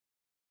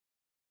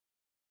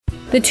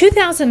The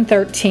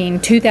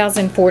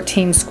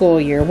 2013-2014 school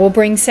year will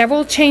bring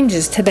several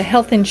changes to the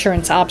health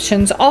insurance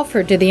options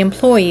offered to the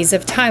employees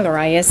of Tyler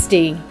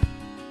ISD.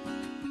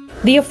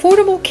 The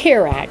Affordable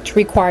Care Act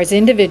requires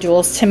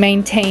individuals to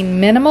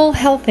maintain minimal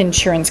health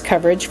insurance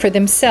coverage for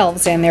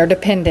themselves and their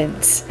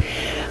dependents.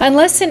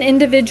 Unless an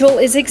individual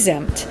is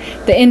exempt,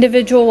 the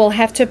individual will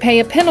have to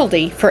pay a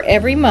penalty for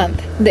every month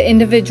the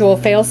individual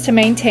fails to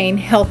maintain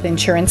health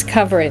insurance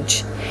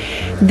coverage.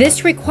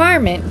 This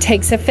requirement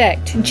takes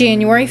effect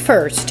January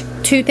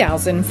 1st,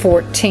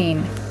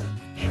 2014.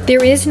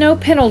 There is no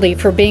penalty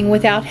for being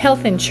without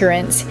health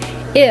insurance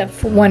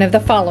if one of the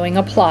following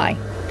apply.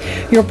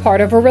 You're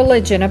part of a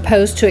religion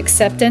opposed to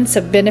acceptance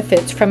of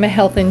benefits from a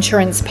health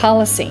insurance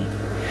policy.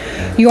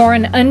 You are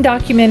an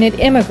undocumented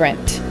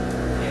immigrant.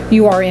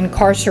 You are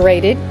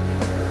incarcerated.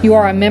 You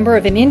are a member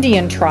of an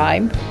Indian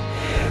tribe.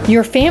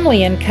 Your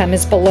family income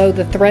is below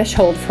the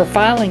threshold for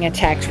filing a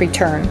tax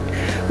return,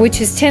 which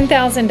is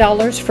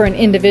 $10,000 for an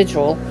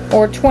individual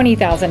or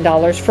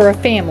 $20,000 for a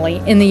family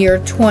in the year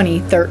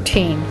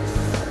 2013.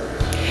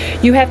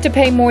 You have to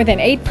pay more than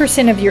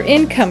 8% of your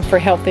income for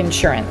health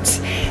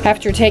insurance,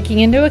 after taking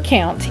into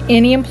account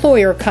any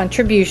employer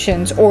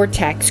contributions or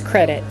tax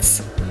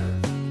credits.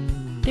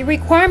 The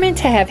requirement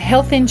to have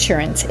health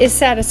insurance is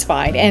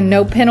satisfied and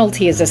no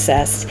penalty is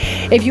assessed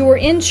if you were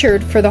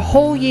insured for the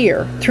whole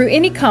year through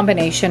any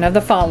combination of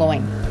the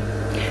following: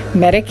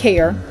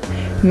 Medicare,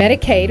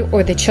 Medicaid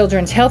or the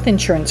Children's Health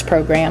Insurance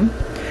Program,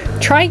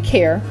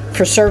 TRICARE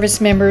for service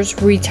members,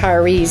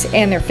 retirees,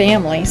 and their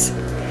families,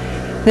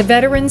 the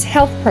Veterans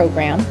Health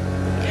Program,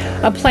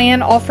 a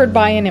plan offered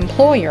by an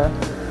employer,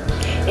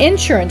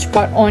 insurance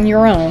bought on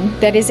your own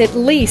that is at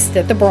least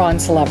at the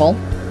bronze level,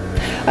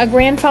 a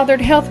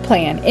grandfathered health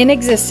plan in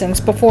existence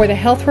before the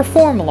health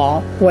reform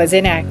law was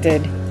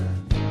enacted.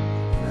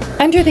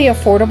 Under the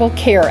Affordable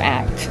Care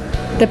Act,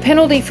 the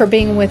penalty for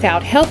being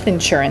without health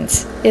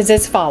insurance is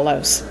as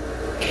follows.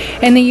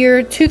 In the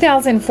year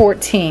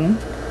 2014,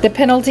 the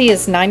penalty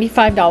is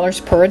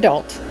 $95 per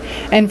adult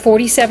and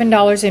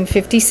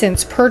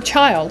 $47.50 per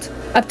child,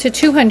 up to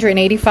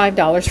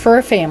 $285 for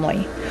a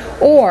family,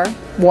 or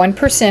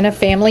 1% of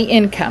family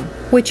income,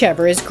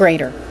 whichever is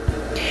greater.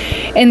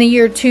 In the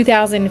year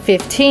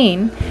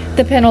 2015,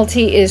 the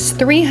penalty is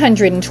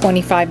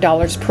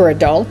 $325 per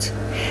adult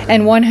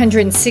and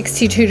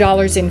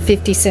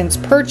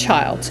 $162.50 per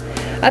child,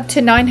 up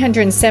to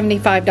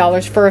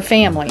 $975 for a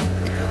family,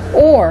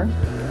 or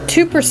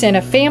 2%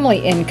 of family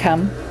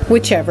income,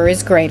 whichever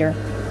is greater.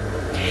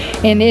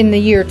 And in the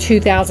year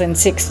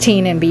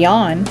 2016 and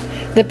beyond,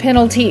 the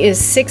penalty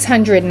is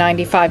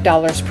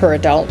 $695 per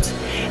adult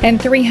and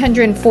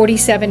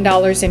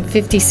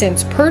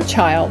 $347.50 per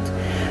child,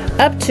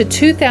 up to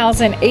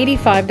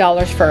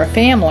 $2,085 for a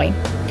family,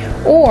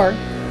 or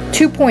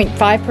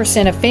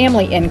 2.5% of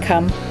family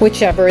income,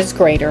 whichever is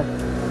greater.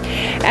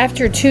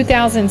 After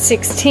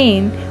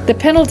 2016, the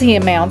penalty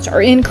amounts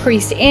are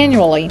increased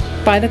annually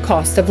by the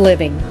cost of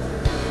living.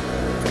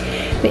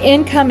 The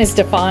income is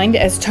defined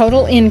as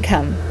total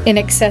income in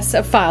excess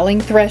of filing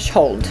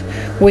threshold,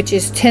 which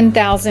is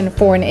 $10,000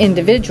 for an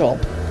individual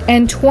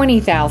and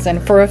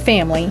 $20,000 for a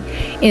family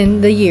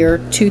in the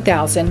year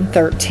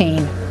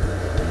 2013.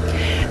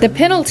 The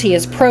penalty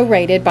is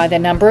prorated by the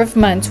number of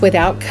months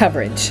without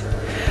coverage,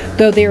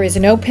 though there is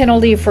no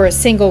penalty for a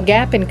single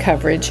gap in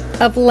coverage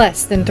of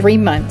less than 3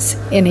 months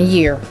in a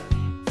year.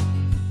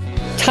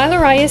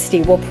 Tyler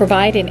ISD will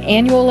provide an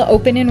annual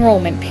open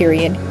enrollment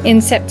period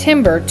in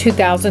September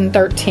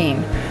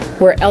 2013,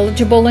 where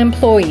eligible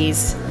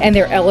employees and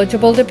their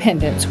eligible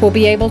dependents will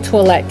be able to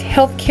elect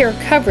health care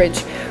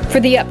coverage for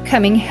the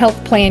upcoming health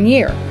plan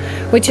year,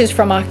 which is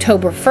from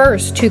October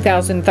 1st,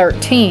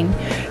 2013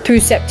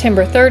 through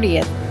September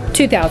 30th,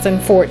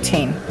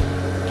 2014.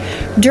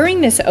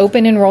 During this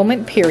open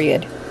enrollment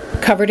period,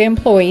 covered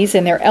employees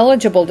and their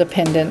eligible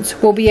dependents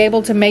will be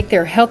able to make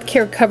their health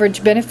care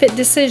coverage benefit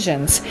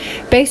decisions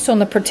based on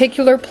the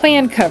particular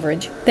plan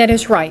coverage that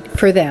is right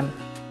for them.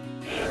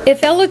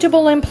 If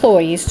eligible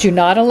employees do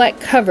not elect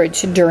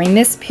coverage during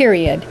this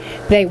period,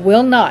 they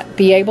will not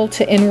be able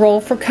to enroll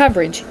for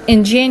coverage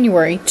in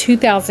January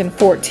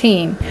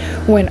 2014,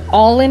 when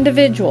all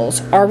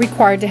individuals are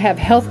required to have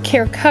health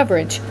care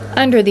coverage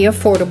under the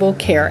Affordable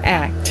Care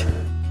Act.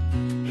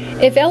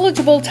 If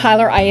eligible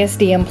Tyler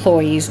ISD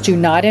employees do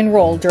not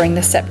enroll during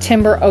the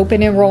September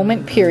open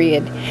enrollment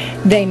period,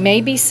 they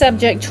may be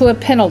subject to a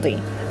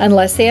penalty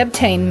unless they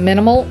obtain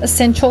minimal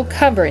essential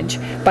coverage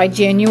by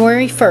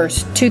January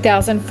 1st,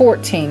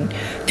 2014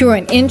 through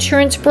an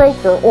insurance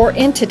broker or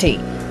entity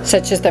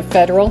such as the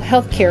Federal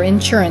Healthcare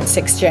Insurance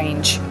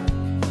Exchange.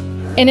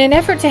 In an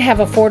effort to have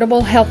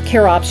affordable health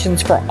care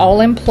options for all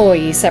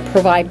employees that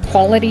provide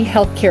quality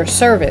health care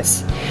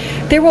service,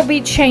 there will be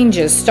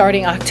changes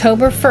starting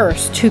October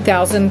 1st,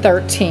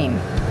 2013.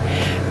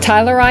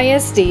 Tyler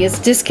ISD is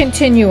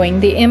discontinuing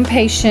the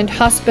Inpatient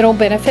Hospital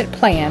Benefit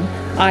Plan,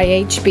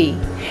 IHB,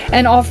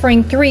 and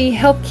offering 3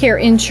 health care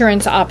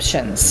insurance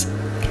options.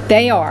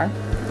 They are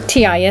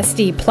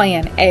TISD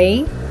Plan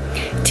A,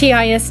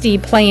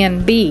 TISD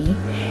Plan B,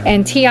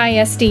 and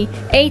TISD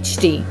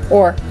HD,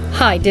 or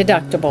high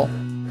deductible.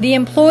 The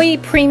employee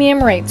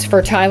premium rates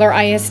for Tyler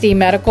ISD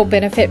medical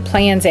benefit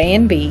plans A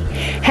and B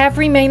have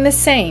remained the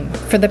same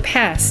for the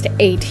past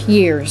 8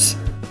 years.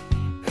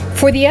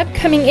 For the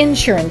upcoming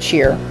insurance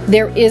year,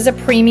 there is a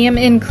premium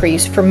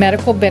increase for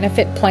medical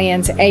benefit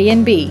plans A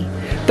and B,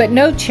 but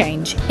no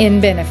change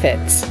in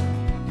benefits.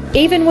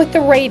 Even with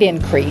the rate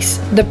increase,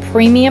 the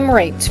premium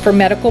rates for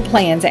medical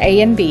plans A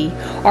and B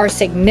are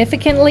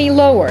significantly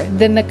lower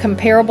than the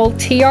comparable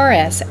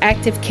TRS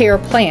active care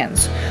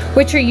plans,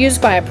 which are used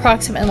by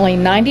approximately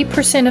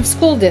 90% of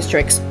school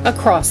districts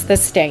across the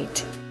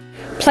state.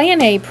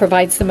 Plan A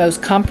provides the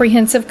most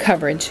comprehensive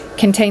coverage,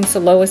 contains the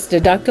lowest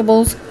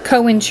deductibles,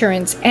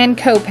 co-insurance, and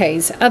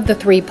co-pays of the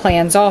 3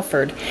 plans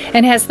offered,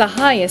 and has the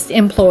highest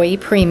employee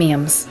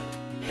premiums.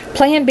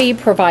 Plan B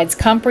provides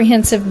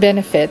comprehensive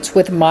benefits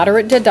with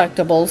moderate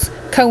deductibles,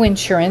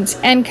 co-insurance,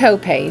 and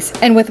co-pays,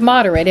 and with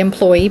moderate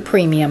employee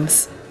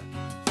premiums.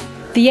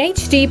 The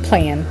HD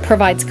plan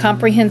provides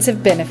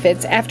comprehensive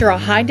benefits after a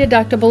high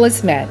deductible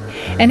is met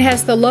and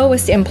has the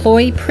lowest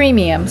employee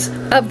premiums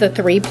of the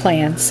 3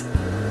 plans.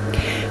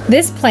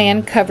 This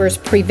plan covers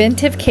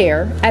preventive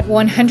care at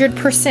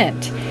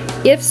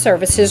 100% if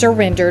services are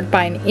rendered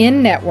by an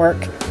in-network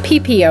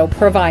PPO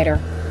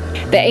provider.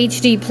 The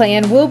HD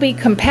plan will be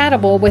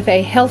compatible with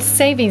a health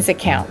savings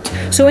account,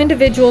 so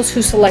individuals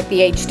who select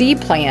the HD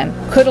plan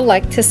could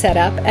elect to set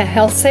up a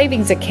health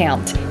savings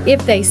account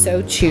if they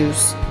so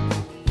choose.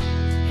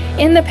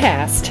 In the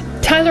past,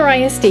 Tyler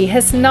ISD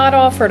has not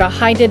offered a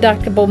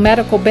high-deductible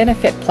medical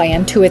benefit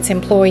plan to its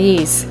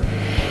employees.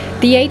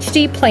 The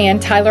HD plan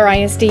Tyler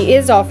ISD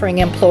is offering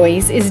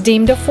employees is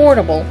deemed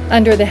affordable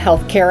under the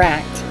Health Care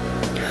Act.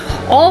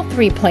 All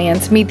 3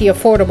 plans meet the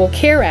Affordable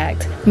Care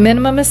Act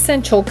minimum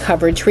essential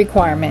coverage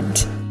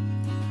requirement.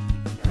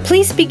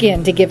 Please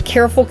begin to give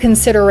careful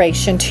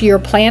consideration to your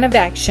plan of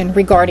action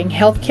regarding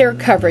health care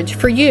coverage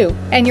for you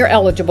and your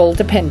eligible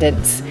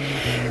dependents.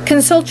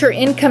 Consult your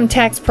income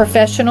tax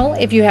professional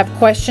if you have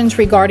questions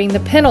regarding the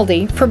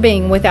penalty for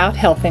being without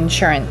health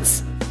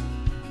insurance.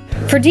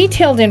 For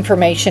detailed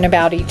information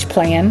about each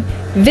plan,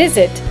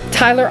 visit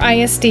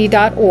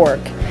tylerisd.org,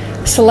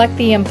 select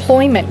the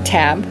Employment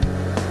tab,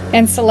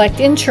 and select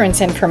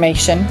Insurance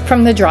Information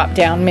from the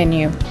drop-down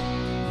menu.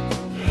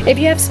 If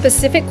you have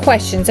specific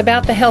questions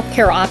about the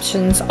healthcare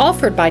options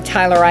offered by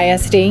Tyler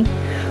ISD,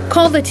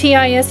 call the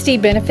TISD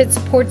Benefit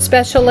Support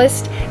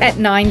Specialist at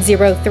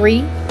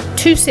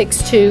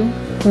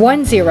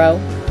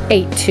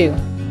 903-262-1082.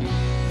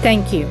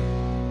 Thank you.